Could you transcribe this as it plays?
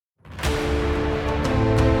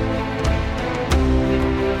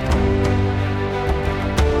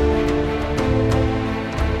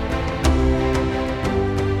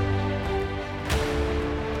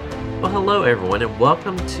hello, everyone, and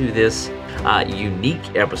welcome to this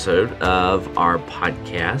unique episode of our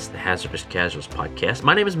podcast, the Hazardous Casuals Podcast.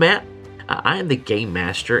 My name is Matt. I am the Game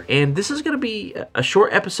Master, and this is going to be a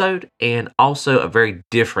short episode and also a very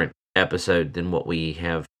different episode than what we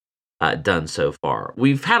have done so far.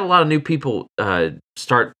 We've had a lot of new people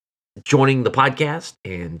start joining the podcast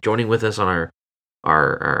and joining with us on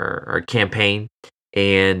our campaign.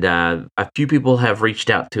 And a few people have reached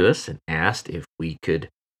out to us and asked if we could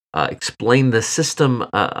explain the system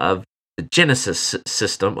of the Genesys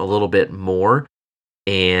system a little bit more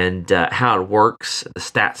and how it works, the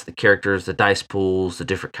stats, the characters, the dice pools, the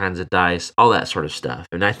different kinds of dice, all that sort of stuff.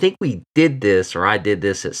 And I think we did this, or I did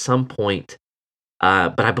this at some point,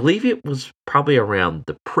 but I believe it was probably around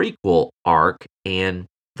the prequel arc. And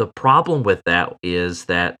the problem with that is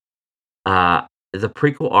that the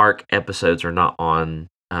prequel arc episodes are not on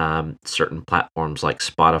certain platforms like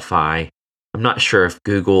Spotify. I'm not sure if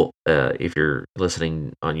Google, if you're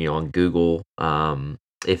listening on Google,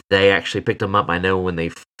 if they actually picked them up. I know when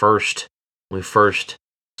we first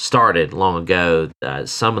started long ago,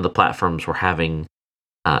 some of the platforms were having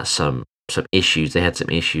some issues. They had some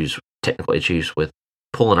issues, technical issues with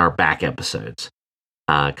pulling our back episodes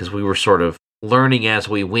because we were sort of learning as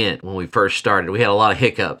we went when we first started. We had a lot of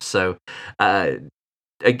hiccups. So,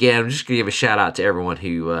 again, I'm just going to give a shout out to everyone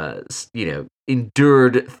who,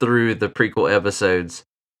 endured through the prequel episodes.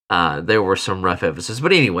 There were some rough episodes,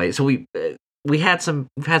 but anyway, so we've had some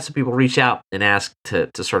people reach out and ask to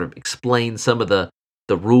sort of explain some of the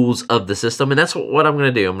rules of the system, and that's what I'm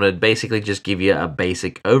going to do. I'm going to basically just give you a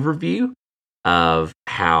basic overview of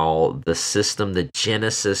how the system, the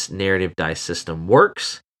Genesys narrative dice system,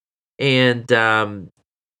 works. And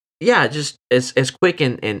just as quick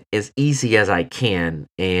and as easy as I can.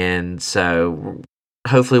 And so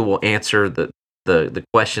hopefully we'll answer the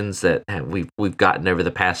questions that we've gotten over the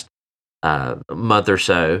past month or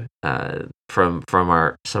so from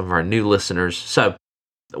some of our new listeners. So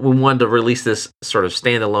we wanted to release this sort of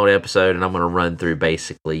standalone episode, and I'm going to run through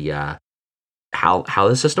basically how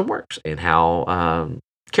the system works and how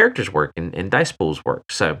characters work and dice pools work.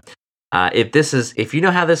 So if you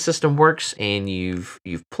know how this system works and you've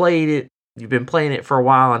played it, you've been playing it for a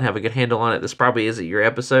while and have a good handle on it, this probably isn't your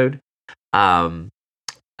episode.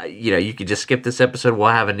 You could just skip this episode. We'll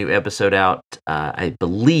have a new episode out. I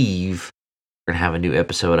believe we're gonna have a new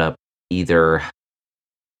episode up either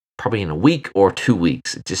probably in a week or 2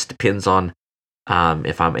 weeks. It just depends on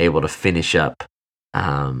if I'm able to finish up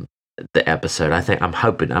the episode.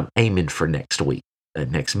 I'm aiming for next week,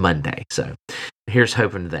 next Monday. So here's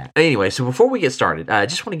hoping to that. Anyway, so before we get started, I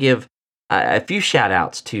just want to give a few shout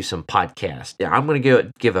outs to some podcasts. Yeah, I'm going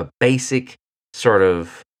to give a basic sort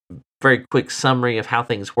of very quick summary of how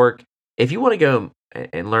things work. If you want to go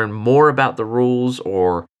and learn more about the rules,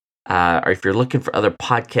 or if you're looking for other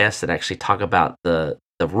podcasts that actually talk about the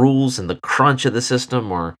rules and the crunch of the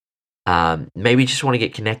system, or maybe just want to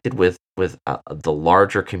get connected with the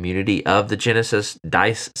larger community of the Genesys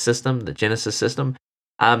dice system, the Genesys system,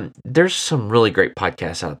 there's some really great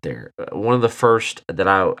podcasts out there. One of the first that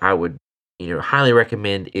I would highly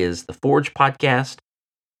recommend is the Forge podcast.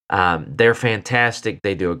 They're fantastic.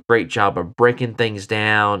 They do a great job of breaking things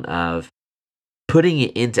down, of putting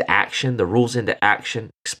it into action, the rules into action,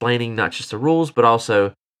 explaining not just the rules, but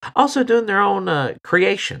also doing their own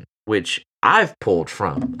creation, which I've pulled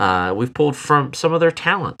from. We've pulled from some of their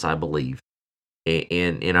talents, I believe,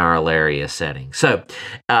 in our Alaria setting. So,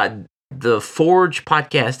 the Forge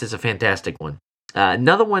podcast is a fantastic one.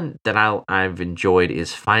 Another one that I've enjoyed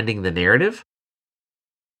is Finding the Narrative.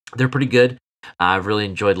 They're pretty good. I've really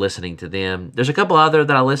enjoyed listening to them. There's a couple other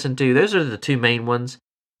that I listen to. Those are the two main ones.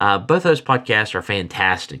 Both those podcasts are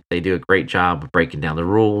fantastic. They do a great job of breaking down the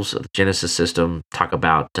rules of the Genesys system, talk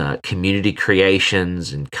about community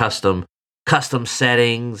creations and custom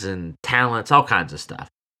settings and talents, all kinds of stuff.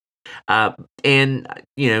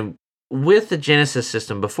 With the Genesys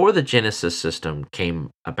system, before the Genesys system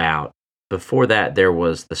came about, before that there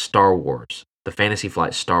was the Fantasy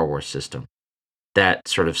Flight Star Wars system that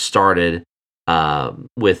sort of started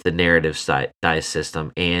with the narrative dice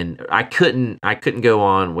system, and I couldn't go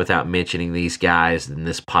on without mentioning these guys in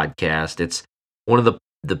this podcast. It's one of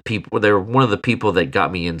the people. They were one of the people that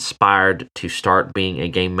got me inspired to start being a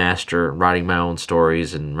game master, writing my own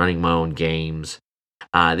stories and running my own games.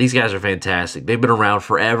 These guys are fantastic. They've been around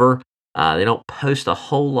forever. They don't post a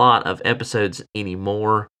whole lot of episodes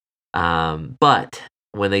anymore, but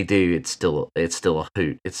when they do, it's still a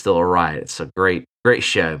hoot. It's still a riot. It's a great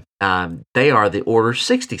show. They are the Order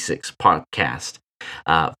 66 podcast.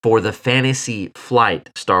 for the Fantasy Flight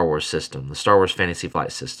Star Wars system, the Star Wars Fantasy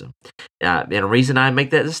Flight system. And the reason I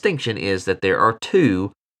make that distinction is that there are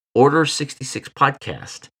two Order 66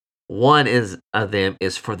 podcasts. One of them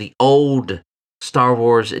is for the old Star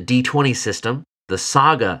Wars D20 system, the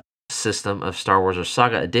Saga system of Star Wars, or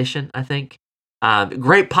Saga Edition, I think.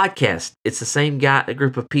 Great podcast. It's the same a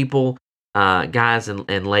group of people, guys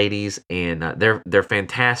and ladies, and they're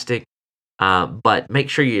fantastic. But make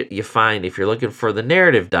sure you find, if you're looking for the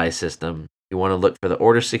narrative dice system, you want to look for the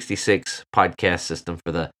Order 66 podcast system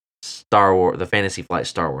for the the Fantasy Flight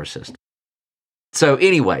Star Wars system. So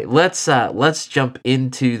anyway, let's jump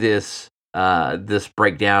into this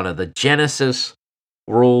breakdown of the Genesys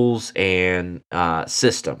rules and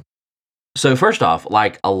system. So first off,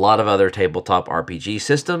 like a lot of other tabletop RPG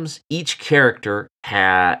systems, each character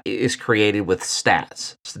is created with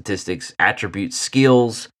stats, statistics, attributes,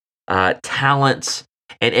 skills, talents,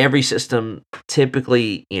 and every system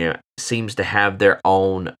typically, seems to have their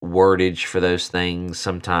own wordage for those things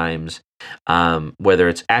sometimes, whether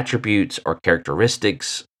it's attributes or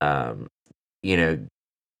characteristics,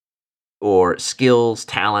 or skills,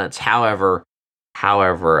 talents, however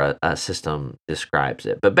a system describes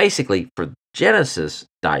it. But basically, for Genesys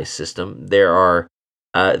dice system, there are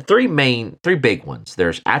three big ones.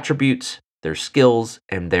 There's attributes, there's skills,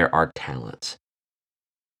 and there are talents.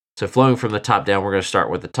 So flowing from the top down, we're going to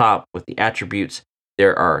start with the top, with the attributes.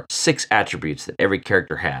 There are 6 attributes that every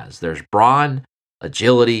character has. There's brawn,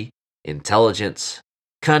 agility, intelligence,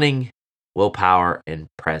 cunning, willpower, and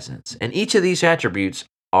presence. And each of these attributes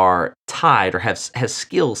are tied or has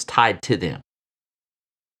skills tied to them.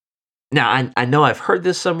 Now, I know I've heard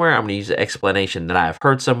this somewhere. I'm going to use the explanation that I've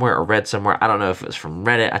heard somewhere or read somewhere. I don't know if it was from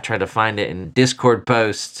Reddit. I tried to find it in Discord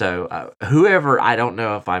posts. So whoever, I don't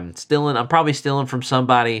know if I'm probably stealing from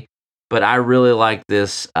somebody, but I really like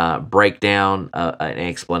this breakdown, an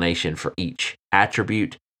explanation for each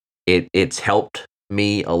attribute. It's helped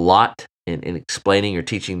me a lot in explaining or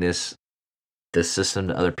teaching this system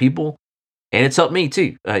to other people. And it's helped me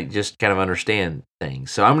too, just kind of understand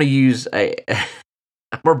things. So I'm going to use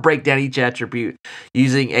I'm going to break down each attribute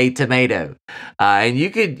using a tomato. And you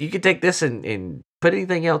could take this and put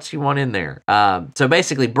anything else you want in there. So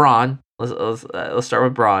basically, brawn. Let's start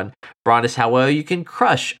with brawn. Brawn is how well you can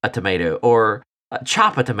crush a tomato or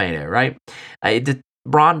chop a tomato, right?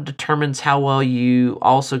 Brawn determines how well you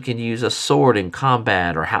also can use a sword in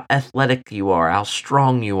combat, or how athletic you are, how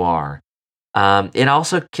strong you are. It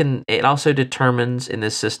also determines in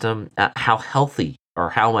this system how healthy, or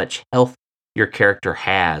how much health your character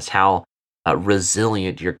has, how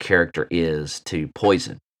resilient your character is to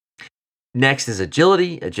poison. Next is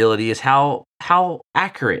agility. Agility is how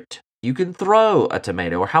accurate you can throw a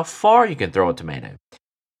tomato, or how far you can throw a tomato.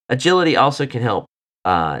 Agility also can help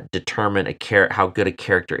determine how good a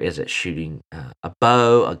character is at shooting a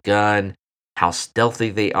bow, a gun, how stealthy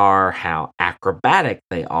they are, how acrobatic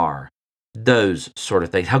they are, those sort of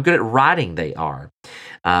things, how good at riding they are.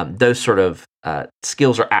 Those sort of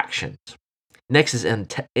skills or actions. Next is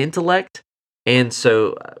intellect. And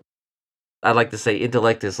so I like to say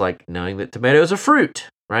intellect is like knowing that tomato is a fruit,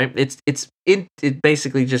 right? It's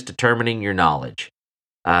basically just determining your knowledge.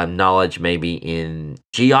 Knowledge maybe in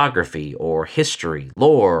geography or history,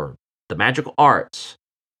 lore, the magical arts,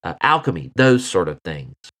 alchemy, those sort of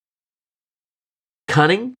things.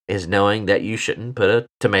 Cunning is knowing that you shouldn't put a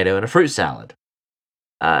tomato in a fruit salad.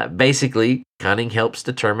 Basically, cunning helps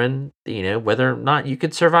determine, whether or not you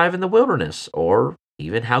could survive in the wilderness, or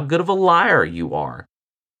even how good of a liar you are.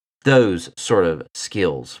 Those sort of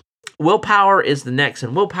skills. Willpower is the next,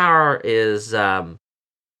 and willpower is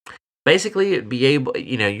basically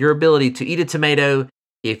your ability to eat a tomato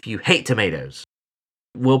if you hate tomatoes.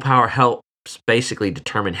 Willpower helps basically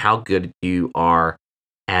determine how good you are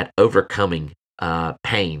at overcoming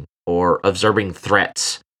pain or observing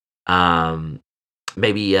threats.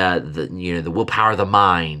 Maybe the willpower of the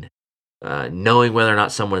mind, knowing whether or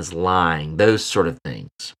not someone is lying, those sort of things.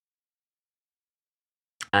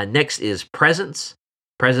 Next is presence.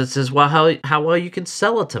 Presence is how well you can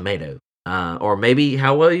sell a tomato, or maybe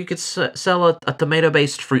how well you could sell a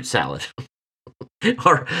tomato-based fruit salad,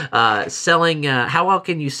 or selling. How well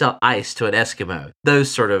can you sell ice to an Eskimo? Those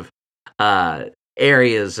sort of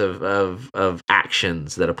areas of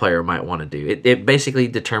actions that a player might want to do. It basically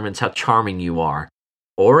determines how charming you are,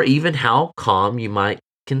 or even how calm you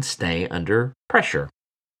can stay under pressure.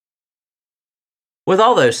 With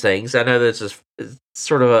all those things, I know this is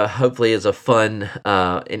sort of hopefully is a fun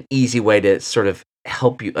and easy way to sort of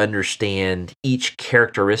help you understand each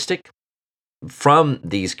characteristic. From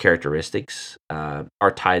these characteristics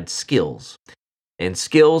are tied skills. And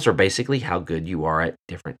skills are basically how good you are at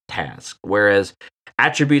different tasks. Whereas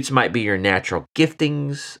attributes might be your natural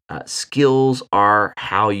giftings, skills are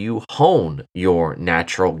how you hone your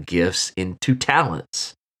natural gifts into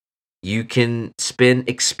talents. You can spend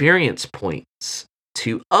experience points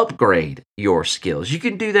to upgrade your skills. You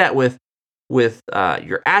can do that with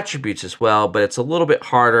your attributes as well, but it's a little bit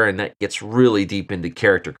harder, and that gets really deep into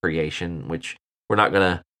character creation, which we're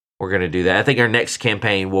gonna do that. I think our next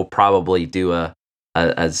campaign we'll probably do a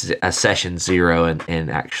session 0 and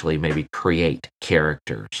actually maybe create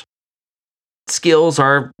characters. Skills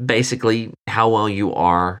are basically how well you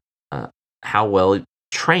are, how well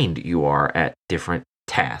trained you are at different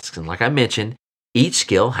tasks. And like I mentioned, each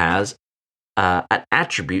skill has an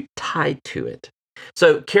attribute tied to it.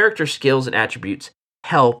 So character skills and attributes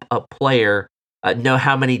help a player know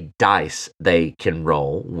how many dice they can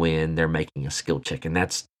roll when they're making a skill check. And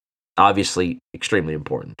that's obviously extremely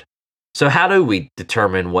important. So, how do we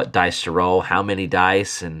determine what dice to roll, how many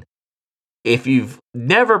dice? And if you've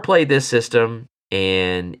never played this system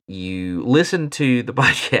and you listen to the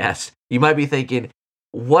podcast, you might be thinking,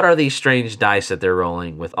 what are these strange dice that they're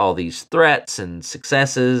rolling with all these threats and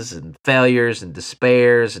successes and failures and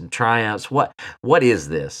despairs and triumphs? What is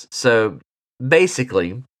this? So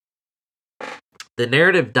basically, the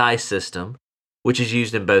narrative dice system, which is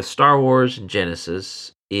used in both Star Wars and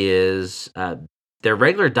Genesys, is they're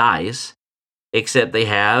regular dice, except they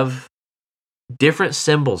have different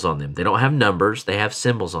symbols on them. They don't have numbers, they have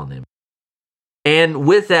symbols on them. And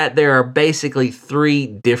with that, there are basically 3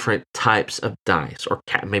 different types of dice, or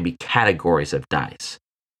maybe categories of dice.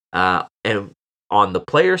 And on the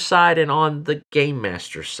player side and on the game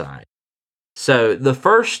master side. So the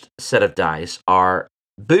first set of dice are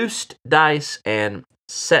boost dice and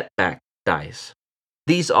setback dice.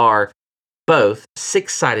 These are both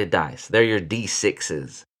 6-sided dice. They're your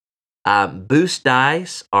D6s. Boost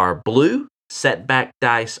dice are blue, setback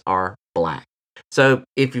dice are black. So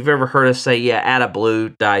if you've ever heard us say, yeah, add a blue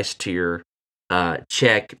dice to your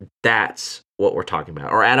check, that's what we're talking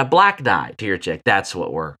about. Or add a black die to your check, that's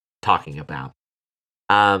what we're talking about.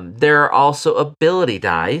 There are also ability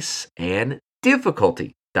dice and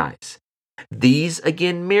difficulty dice. These,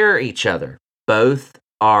 again, mirror each other. Both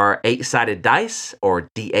are 8-sided dice, or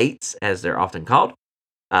D8s as they're often called.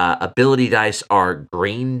 Ability dice are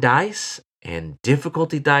green dice, and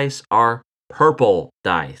difficulty dice are purple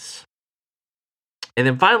dice. And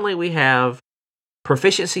then finally, we have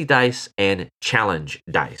proficiency dice and challenge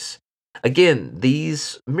dice. Again,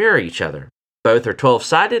 these mirror each other. Both are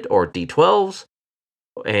 12-sided, or D12s,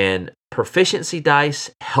 and proficiency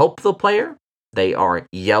dice help the player. They are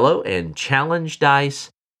yellow, and challenge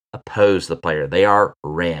dice oppose the player. They are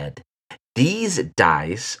red. These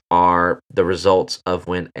dice are the results of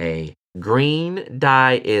when a green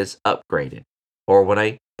die is upgraded, or when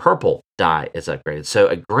a purple die is upgraded. So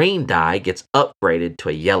a green die gets upgraded to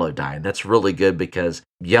a yellow die, and that's really good because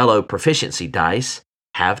yellow proficiency dice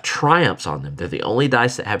have triumphs on them. They're the only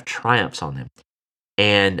dice that have triumphs on them.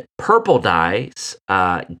 And purple dice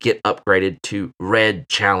get upgraded to red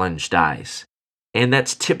challenge dice. And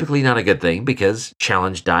that's typically not a good thing because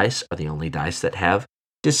challenge dice are the only dice that have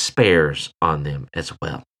despairs on them as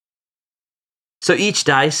well. So each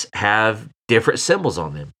dice have different symbols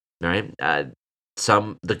on them, right?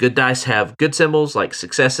 The good dice have good symbols like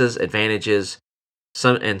successes, advantages,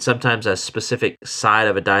 and sometimes a specific side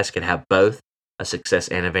of a dice can have both a success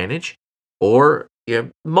and advantage, or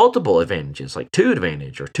multiple advantages like 2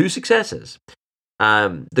 advantage or 2 successes.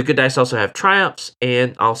 The good dice also have triumphs,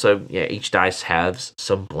 and also each dice has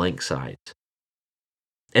some blank sides.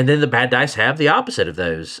 And then the bad dice have the opposite of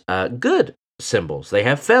those good symbols. They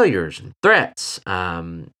have failures and threats,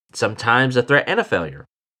 sometimes a threat and a failure.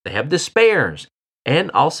 They have despairs,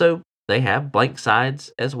 and also they have blank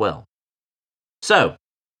sides as well. So,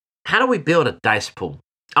 how do we build a dice pool?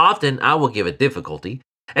 Often I will give a difficulty,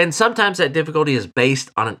 and sometimes that difficulty is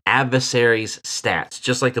based on an adversary's stats.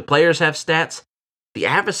 Just like the players have stats, the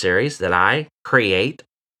adversaries that I create,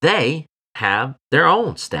 they have their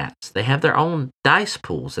own stats. They have their own dice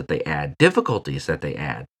pools that they add, difficulties that they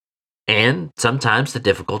add. And sometimes the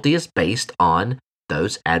difficulty is based on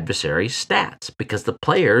those adversaries' stats because the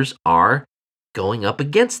players are going up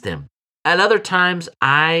against them. At other times,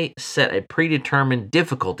 I set a predetermined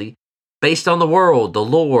difficulty based on the world, the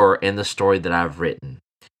lore, and the story that I've written.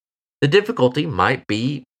 The difficulty might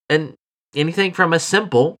be anything from a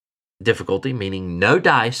simple difficulty, meaning no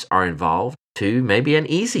dice are involved, to maybe an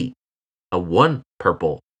easy, a 1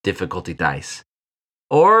 purple difficulty dice.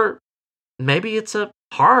 Or maybe it's a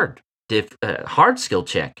hard skill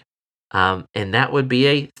check, and that would be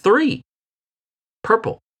a 3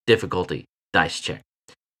 purple difficulty dice check.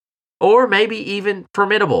 Or maybe even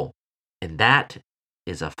formidable. And that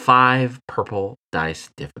is a 5 purple dice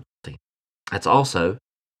difficulty. That's also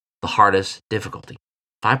the hardest difficulty.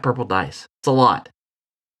 5 purple dice. It's a lot.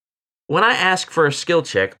 When I ask for a skill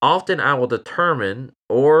check, often I will determine,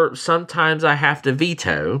 or sometimes I have to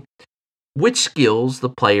veto, which skills the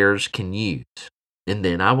players can use. And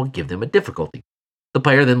then I will give them a difficulty. The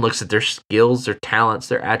player then looks at their skills, their talents,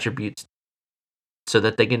 their attributes, so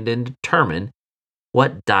that they can then determine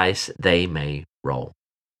what dice they may roll.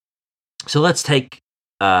 So let's take,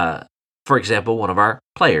 for example, one of our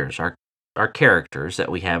players, our characters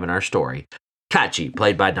that we have in our story. Kachi,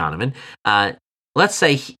 played by Donovan. Let's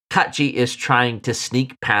say Kachi is trying to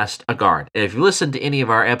sneak past a guard. And if you listen to any of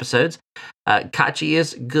our episodes, Kachi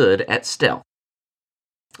is good at stealth.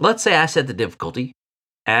 Let's say I set the difficulty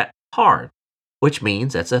at hard, which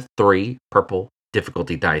means that's a 3 purple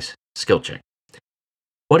difficulty dice skill check.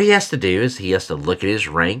 What he has to do is he has to look at his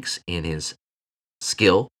ranks in his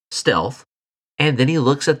skill, stealth, and then he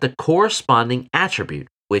looks at the corresponding attribute,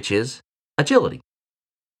 which is agility.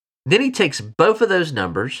 Then he takes both of those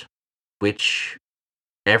numbers,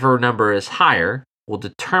 whichever number is higher, will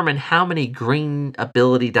determine how many green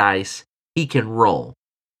ability dice he can roll.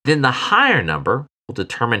 Then the higher number will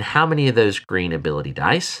determine how many of those green ability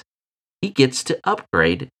dice he gets to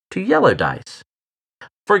upgrade to yellow dice.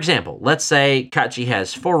 For example, let's say Kachi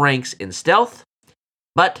has 4 ranks in stealth,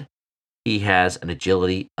 but he has an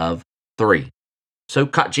agility of 3. So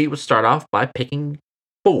Kachi would start off by picking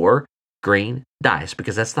 4 green dice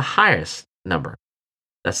because that's the highest number.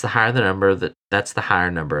 That's the higher number of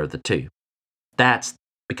the 2. That's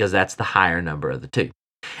because that's the higher number of the 2.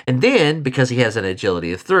 And then because he has an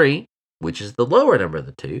agility of 3, which is the lower number of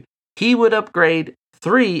the 2, he would upgrade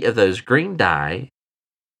 3 of those green die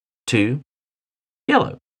to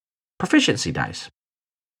yellow proficiency dice.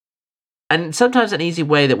 And sometimes an easy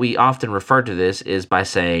way that we often refer to this is by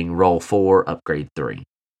saying roll 4, upgrade 3.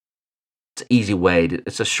 It's an easy way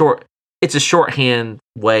it's a shorthand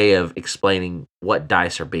way of explaining what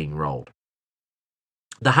dice are being rolled.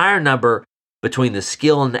 The higher number between the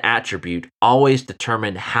skill and the attribute always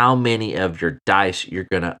determine how many of your dice you're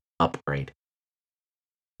going to upgrade.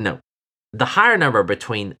 No, the higher number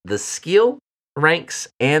between the skill ranks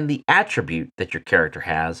and the attribute that your character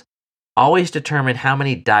has always determine how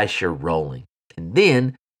many dice you're rolling. And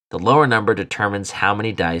then the lower number determines how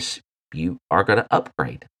many dice you are going to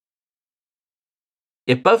upgrade.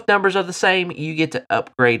 If both numbers are the same, you get to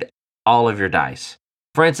upgrade all of your dice.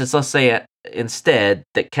 For instance, let's say instead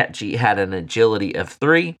that Kachi had an agility of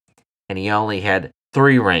 3 and he only had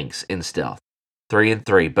 3 ranks in stealth. 3 and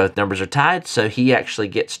 3. Both numbers are tied, so he actually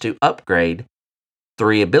gets to upgrade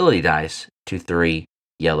 3 ability dice to 3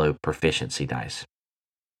 yellow proficiency dice.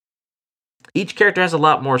 Each character has a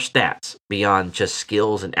lot more stats beyond just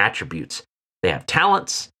skills and attributes. They have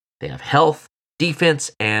talents, they have health,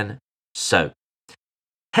 defense, and soak.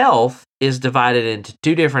 Health is divided into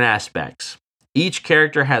 2 different aspects. Each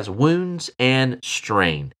character has wounds and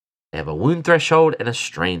strain. They have a wound threshold and a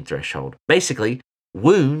strain threshold. Basically,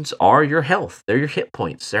 wounds are your health. They're your hit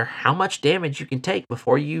points. They're how much damage you can take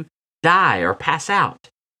before you die or pass out.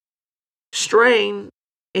 Strain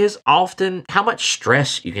is often how much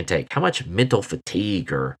stress you can take, how much mental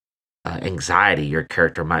fatigue or anxiety your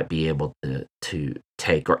character might be able to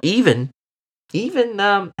take, or even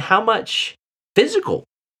how much physical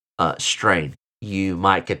strain you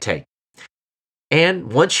could take.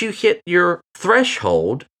 And once you hit your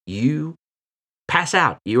threshold, you pass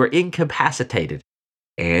out. You are incapacitated,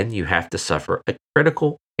 and you have to suffer a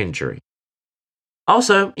critical injury.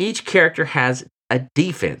 Also, each character has a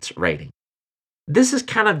defense rating. This is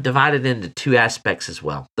kind of divided into 2 aspects as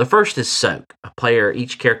well. The first is soak.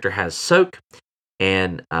 Each character has soak,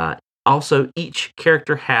 and also each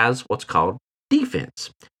character has what's called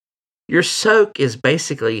defense. Your soak is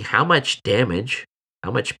basically how much damage,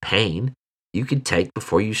 how much pain you can take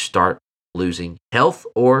before you start losing health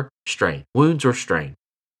or strain, wounds or strain.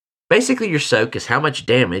 Basically, your soak is how much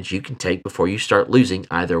damage you can take before you start losing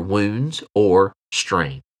either wounds or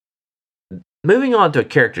strain. Moving on to a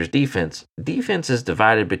character's defense, defense is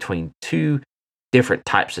divided between 2 different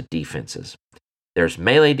types of defenses. There's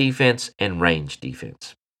melee defense and range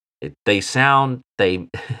defense. They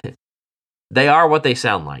are what they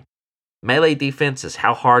sound like. Melee defense is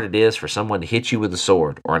how hard it is for someone to hit you with a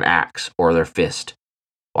sword or an axe or their fist,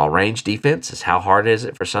 while range defense is how hard is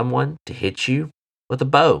it for someone to hit you with a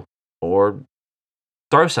bow or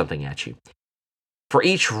throw something at you. For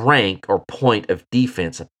each rank or point of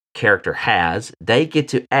defense a character has, they get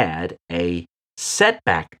to add a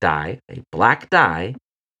setback die, a black die,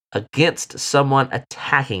 against someone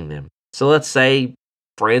attacking them. So let's say,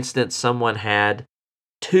 for instance, someone had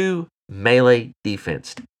 2 melee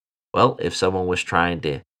defense. Well, if someone was trying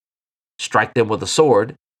to strike them with a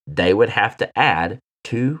sword, they would have to add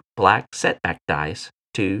 2 black setback dice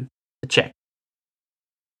to the check.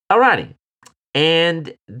 Alrighty.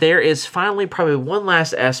 And there is finally probably one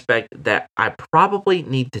last aspect that I probably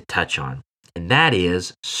need to touch on, and that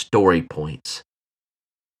is story points.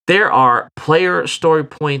 There are player story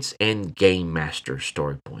points and game master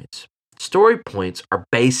story points. Story points are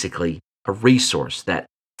basically a resource that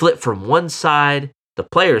flip from one side, the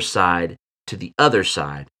player's side, to the other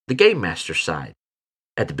side, the game master's side.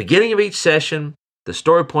 At the beginning of each session, the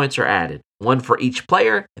story points are added, one for each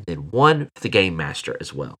player and then one for the game master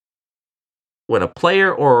as well. When a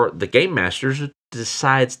player or the game master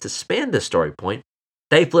decides to spend a story point,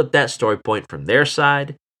 they flip that story point from their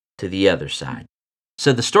side to the other side.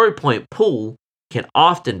 So the story point pool can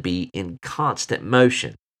often be in constant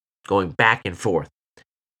motion, going back and forth.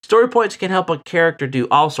 Story points can help a character do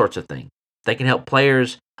all sorts of things. They can help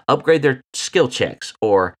players upgrade their skill checks,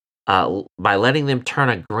 or by letting them turn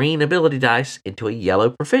a green ability dice into a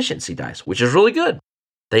yellow proficiency dice, which is really good.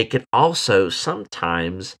 They can also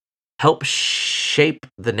sometimes help shape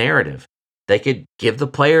the narrative. They could give the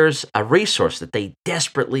players a resource that they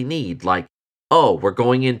desperately need, like, oh, we're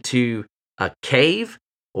going into a cave?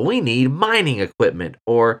 Well, we need mining equipment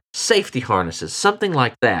or safety harnesses, something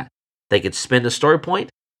like that. They could spend a story point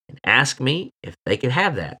and ask me if they could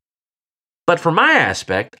have that. But for my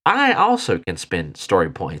aspect, I also can spend story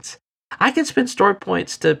points. I can spend story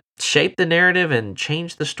points to shape the narrative and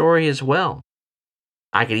change the story as well.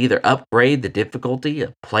 I could either upgrade the difficulty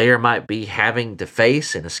a player might be having to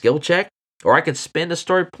face in a skill check, or I could spend a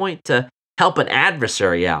story point to help an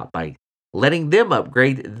adversary out by letting them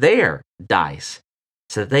upgrade their dice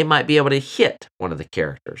so that they might be able to hit one of the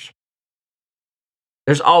characters.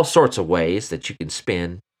 There's all sorts of ways that you can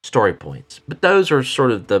spend story points, but those are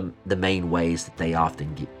sort of the main ways that they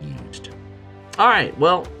often get used. All right,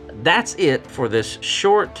 well, that's it for this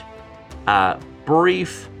short,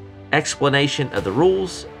 brief explanation of the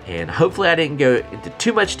rules, and hopefully I didn't go into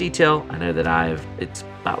too much detail. I know that it's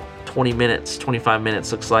about 20 minutes, 25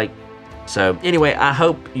 minutes looks like. So anyway, I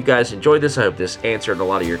hope you guys enjoyed this. I hope this answered a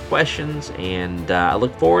lot of your questions, and I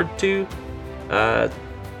look forward to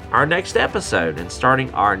our next episode and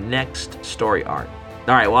starting our next story arc.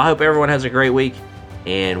 All right, well, I hope everyone has a great week,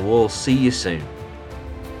 and we'll see you soon.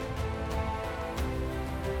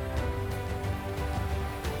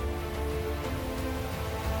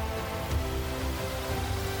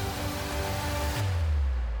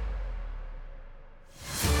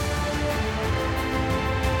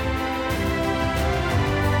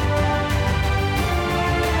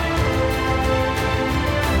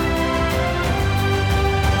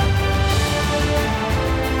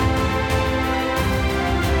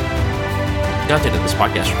 Content of this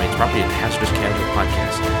podcast remains property of the Hazardous Casual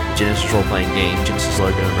Podcast, the Genesys role-playing game, Genesys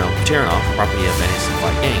logo, and Realm of Terranov are property of Fantasy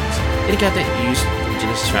Flight Games. Any content used from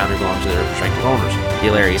Genesys founder belongs to their respective owners. The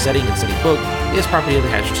hilarious setting and setting book is property of the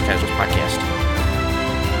Hazardous Casuals Podcast.